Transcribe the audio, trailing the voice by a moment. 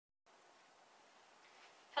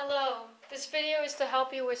Hello, this video is to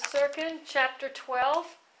help you with Sirkin Chapter 12.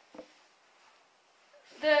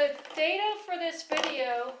 The data for this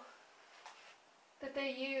video that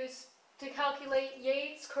they use to calculate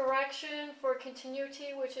Yate's correction for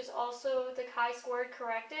continuity, which is also the chi-squared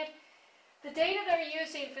corrected, the data they're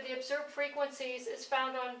using for the observed frequencies is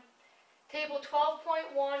found on Table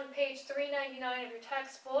 12.1, page 399 of your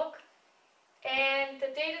textbook. And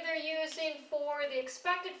the data they're using for the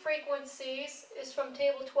expected frequencies is from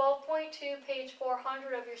Table 12.2, page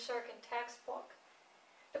 400 of your Sirkin textbook.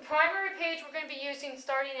 The primary page we're going to be using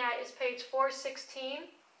starting at is page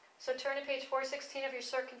 416. So turn to page 416 of your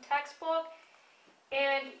Sirkin textbook,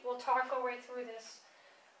 and we'll talk our way through this.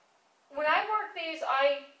 When I work these,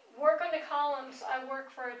 I work on the columns. I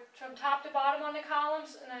work from top to bottom on the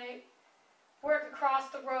columns, and I work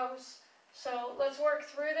across the rows. So let's work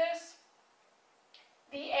through this.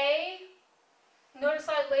 The A, notice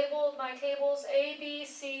I labeled my tables A, B,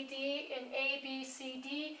 C, D, and A, B, C,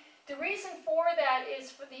 D. The reason for that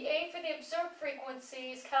is for the A for the observed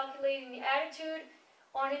frequencies, calculating the attitude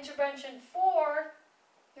on intervention 4,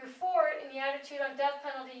 you're for it, and the attitude on death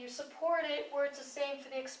penalty, you support it, where it's the same for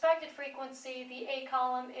the expected frequency. The A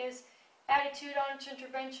column is attitude on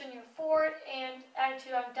intervention, you're for it, and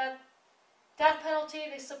attitude on death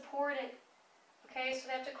penalty, they support it. Okay, so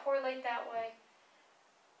they have to correlate that way.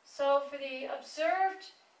 So for the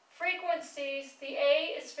observed frequencies, the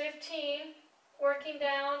A is 15, working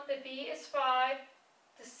down, the B is 5,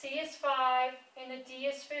 the C is 5, and the D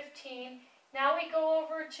is 15. Now we go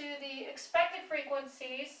over to the expected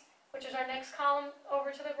frequencies, which is our next column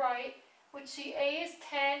over to the right, which the A is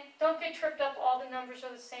 10. Don't get tripped up, all the numbers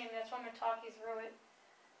are the same, that's why I'm going to talk you through it.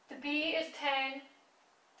 The B is 10,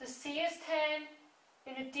 the C is 10,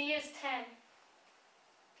 and the D is 10.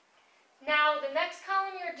 Now, the next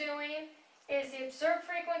column you're doing is the observed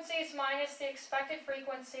frequencies minus the expected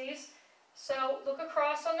frequencies. So, look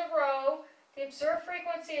across on the row. The observed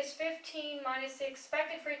frequency is 15 minus the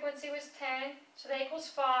expected frequency was 10, so that equals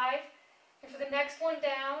 5. And for the next one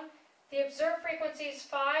down, the observed frequency is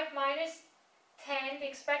 5 minus 10. The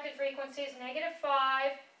expected frequency is negative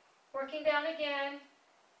 5. Working down again,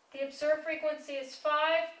 the observed frequency is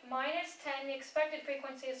 5 minus 10. The expected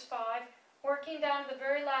frequency is 5. Working down to the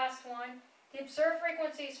very last one, the observed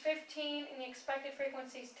frequency is 15 and the expected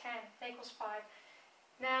frequency is 10. That equals 5.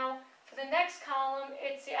 Now, for the next column,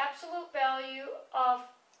 it's the absolute value of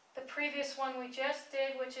the previous one we just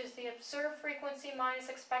did, which is the observed frequency minus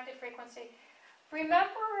expected frequency.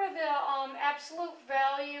 Remember the absolute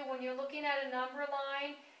value when you're looking at a number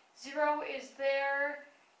line. 0 is there,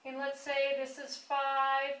 and let's say this is 5,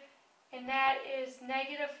 and that is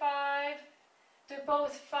negative 5. They're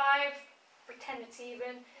both 5. Pretend it's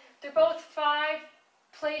even. They're both 5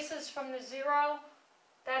 places from the 0.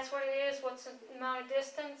 That's what it is. What's the amount of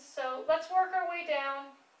distance? So let's work our way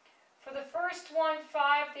down. For the first one,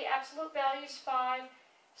 5, the absolute value is 5.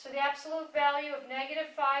 So the absolute value of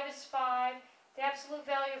negative 5 is 5. The absolute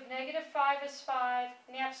value of negative 5 is 5.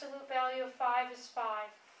 And the absolute value of 5 is 5.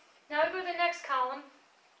 Now we go to the next column.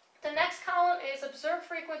 The next column is observed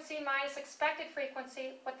frequency minus expected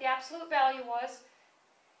frequency, what the absolute value was,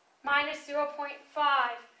 minus 0.5.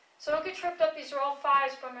 So don't get tripped up, these are all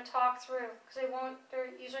 5s, but I'm going to talk through, because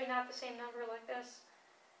they're usually not the same number like this.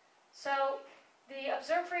 So the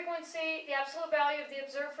observed frequency, the absolute value of the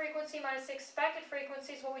observed frequency minus the expected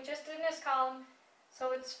frequency is what we just did in this column.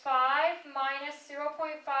 So it's 5 minus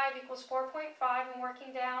 0.5 equals 4.5, and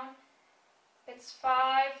working down, it's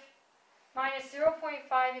 5 minus 0.5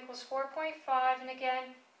 equals 4.5, and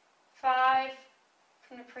again, 5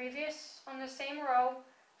 from the previous on the same row.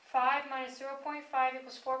 5 minus 0.5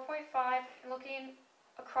 equals 4.5, and looking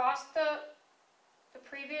across the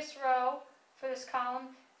previous row for this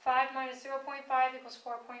column, 5 minus 0.5 equals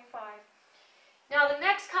 4.5. Now the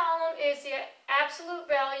next column is the absolute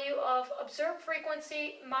value of observed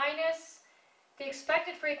frequency minus the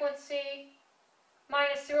expected frequency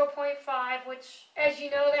minus 0.5, which, as you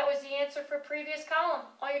know, that was the answer for previous column.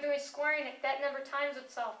 All you're doing is squaring it. That number times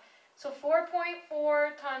itself. So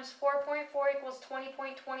 4.4 times 4.4 equals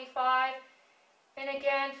 20.25, and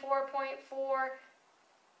again 4.4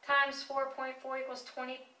 times 4.4 equals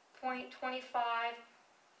 20.25.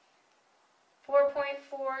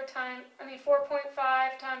 4.5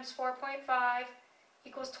 times 4.5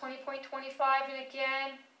 equals 20.25, and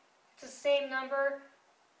again it's the same number.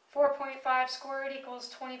 4.5 squared equals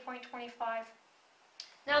 20.25.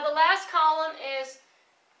 Now the last column is,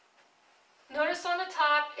 notice on the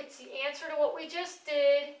top, it's the answer to what we just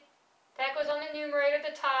did. That goes on the numerator at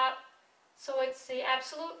the top. So it's the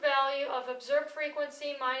absolute value of observed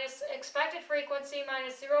frequency minus expected frequency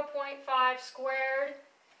minus 0.5 squared.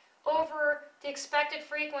 over the expected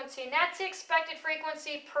frequency, and that's the expected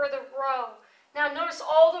frequency per the row. Now notice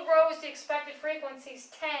all the rows, the expected frequency is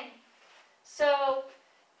 10. So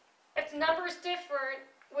if the number is different,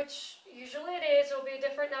 which usually it is, it will be a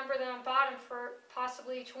different number than on bottom for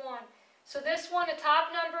possibly each one. So this one, the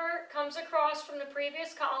top number comes across from the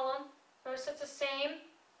previous column. Notice it's the same.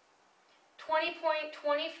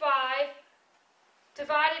 20.25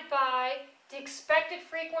 divided by the expected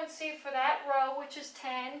frequency for that row, which is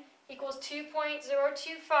 10, equals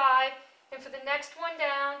 2.025. And for the next one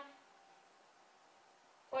down,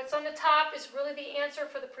 what's on the top is really the answer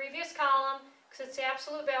for the previous column, because it's the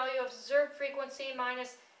absolute value of observed frequency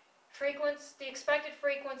minus the expected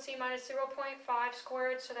frequency minus 0.5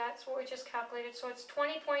 squared, so that's what we just calculated. So it's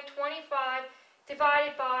 20.25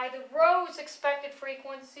 divided by the row's expected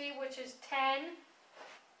frequency, which is 10,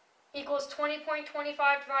 equals 20.25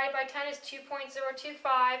 divided by 10 is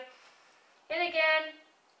 2.025. And again,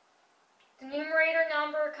 the numerator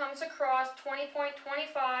number comes across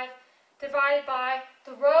 20.25 divided by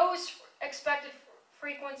the row's expected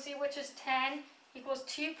frequency, which is 10, equals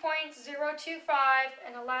 2.025.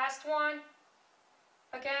 And the last one,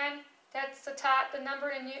 again, that's the top, the number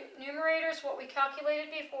in numerators, what we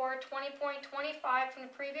calculated before, 20.25 from the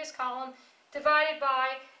previous column, divided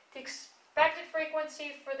by the expected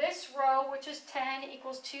frequency for this row, which is 10,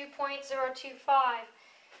 equals 2.025.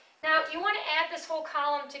 Now, you want to add this whole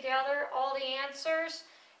column together, all the answers,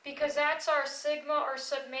 because that's our sigma or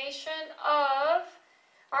summation of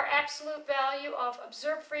our absolute value of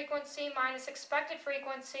observed frequency minus expected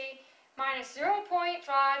frequency minus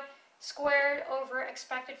 0.5 squared over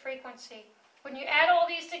expected frequency. When you add all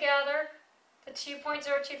these together, the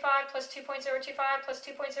 2.025 plus 2.025 plus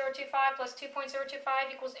 2.025 plus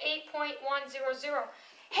 2.025 equals 8.100.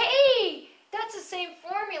 Hey! That's the same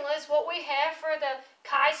formula as what we have for the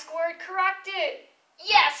chi-squared corrected.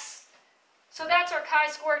 Yes! So that's our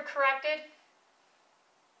chi-squared corrected.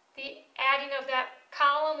 The adding of that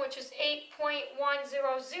column, which is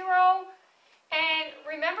 8.100. And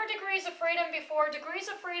remember degrees of freedom before. Degrees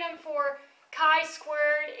of freedom for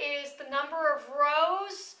chi-squared is the number of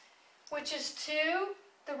rows, which is 2.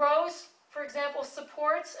 The rows, for example,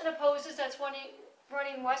 supports and opposes, that's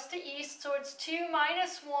running west to east. So it's 2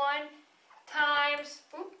 minus 1 times,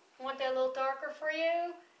 I want that a little darker for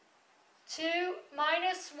you, 2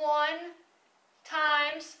 minus 1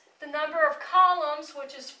 times the number of columns,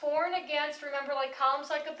 which is for and against. Remember, like columns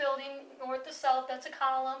like a building, north to south, that's a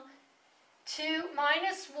column. 2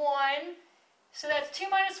 minus 1, so that's 2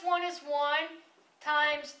 minus 1 is 1,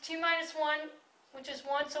 times 2 minus 1, which is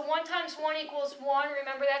 1. So 1 times 1 equals 1.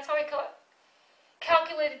 Remember, that's how we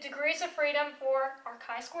calculated degrees of freedom for our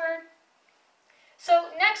chi-squared. So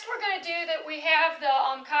next we're going to do that we have the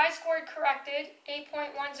chi-squared corrected,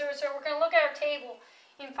 8.100. We're going to look at our table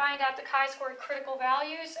and find out the chi-squared critical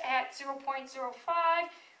values at 0.05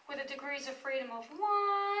 with the degrees of freedom of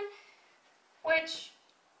 1, which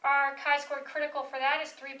our chi-squared critical for that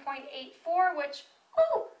is 3.84, which,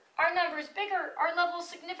 our number is bigger. Our level of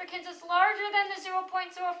significance is larger than the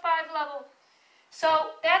 0.05 level.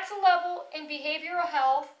 So that's a level in behavioral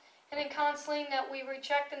health and in counseling that we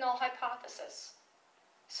reject the null hypothesis.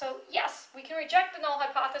 So yes, we can reject the null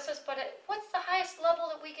hypothesis, but what's the highest level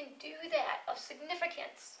that we can do that of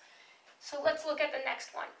significance? So let's look at the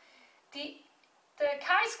next one. The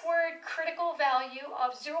chi-squared critical value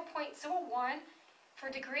of 0.01 for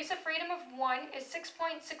degrees of freedom of 1 is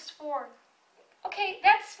 6.64. Okay,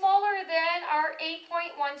 that's smaller than our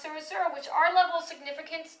 8.100, which our level of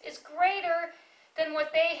significance is greater than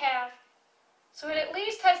what they have. So it at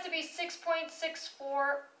least has to be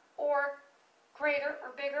 6.64 or greater or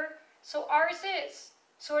bigger. So ours is.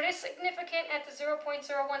 So it is significant at the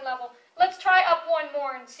 0.01 level. Let's try up one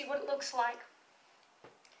more and see what it looks like.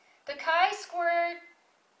 The chi-squared,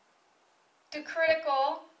 the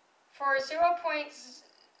critical for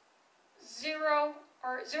 0.0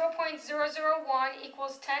 or 0.001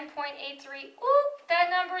 equals 10.83. Ooh, that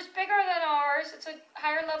number is bigger than ours. It's a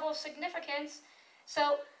higher level of significance.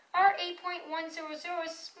 So our 8.100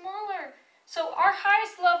 is smaller. So our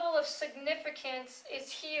highest level of significance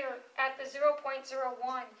is here at the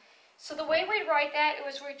 0.01. So the way we write that, it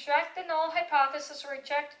was reject the null hypothesis, or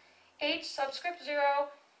reject H subscript 0,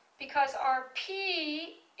 because our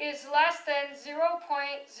P is less than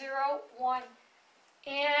 0.01.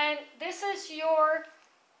 And this is your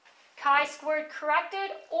chi-squared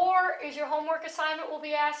corrected, or is your homework assignment will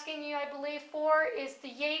be asking you, I believe, for, is the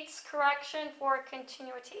Yates correction for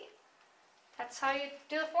continuity. That's how you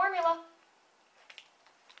do the formula.